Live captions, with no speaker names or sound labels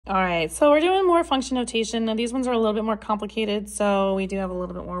All right, so we're doing more function notation. Now these ones are a little bit more complicated, so we do have a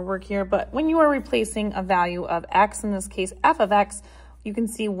little bit more work here. But when you are replacing a value of x, in this case f of x, you can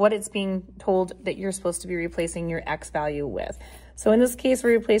see what it's being told that you're supposed to be replacing your x value with. So in this case,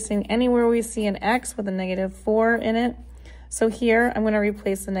 we're replacing anywhere we see an x with a -4 in it. So here, I'm going to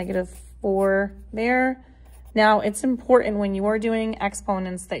replace the -4 there. Now, it's important when you are doing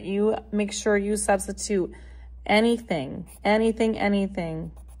exponents that you make sure you substitute anything.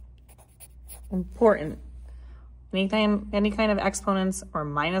 Important. Any kind of exponents or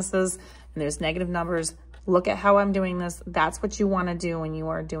minuses, and there's negative numbers, look at how I'm doing this. That's what you want to do when you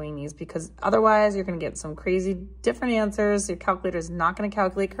are doing these, because otherwise you're going to get some crazy different answers. Your calculator is not going to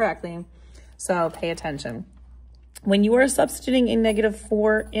calculate correctly, so pay attention. When you are substituting a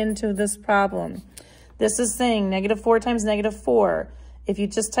 -4 into this problem, this is saying -4 times -4. If you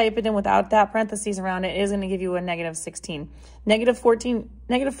just type it in without that parentheses around it, it is going to give you a -16. -4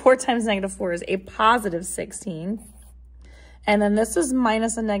 times -4 is a positive 16. And then this is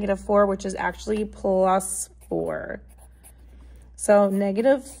minus a -4, which is actually +4. So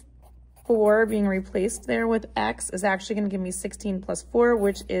 -4 being replaced there with x is actually going to give me 16 plus 4,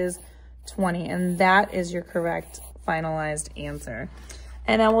 which is 20. And that is your correct finalized answer.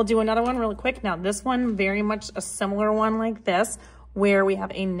 And then we'll do another one really quick. Now, this one, very much a similar one like this, where we have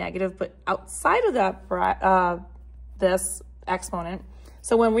a negative, but outside of that, this exponent.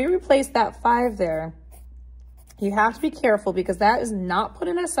 So when we replace that 5 there, you have to be careful because that is not put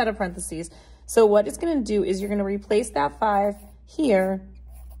in a set of parentheses. So what it's going to do is you're going to replace that 5 here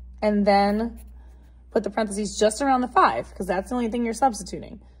and then put the parentheses just around the 5 because that's the only thing you're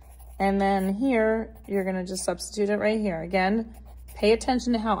substituting. And then here, you're going to just substitute it right here. Again, pay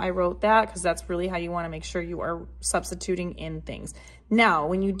attention to how I wrote that because that's really how you want to make sure you are substituting in things. Now,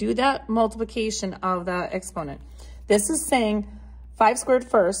 when you do that multiplication of the exponent, this is saying 5 squared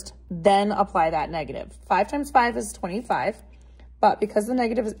first, then apply that negative. 5 times 5 is 25, but because the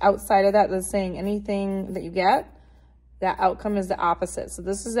negative is outside of that, that's saying anything that you get, that outcome is the opposite. So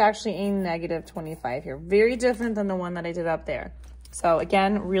this is actually a -25 here. Very different than the one that I did up there. So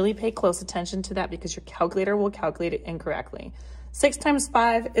again, really pay close attention to that because your calculator will calculate it incorrectly. 6 times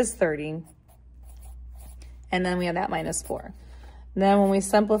 5 is 30. And then we have that -4. Then when we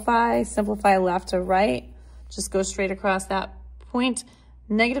simplify left to right, just go straight across that point.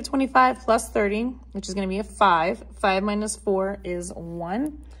 -25 plus 30, which is going to be a 5. 5 minus 4 is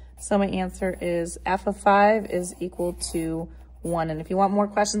 1. So my answer is f of 5 is equal to 1. And if you want more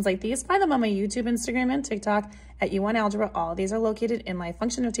questions like these, find them on my YouTube, Instagram, and TikTok at U1 Algebra. All of these are located in my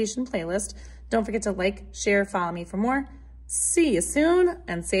function notation playlist. Don't forget to like, share, follow me for more. See you soon,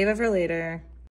 and save it for later.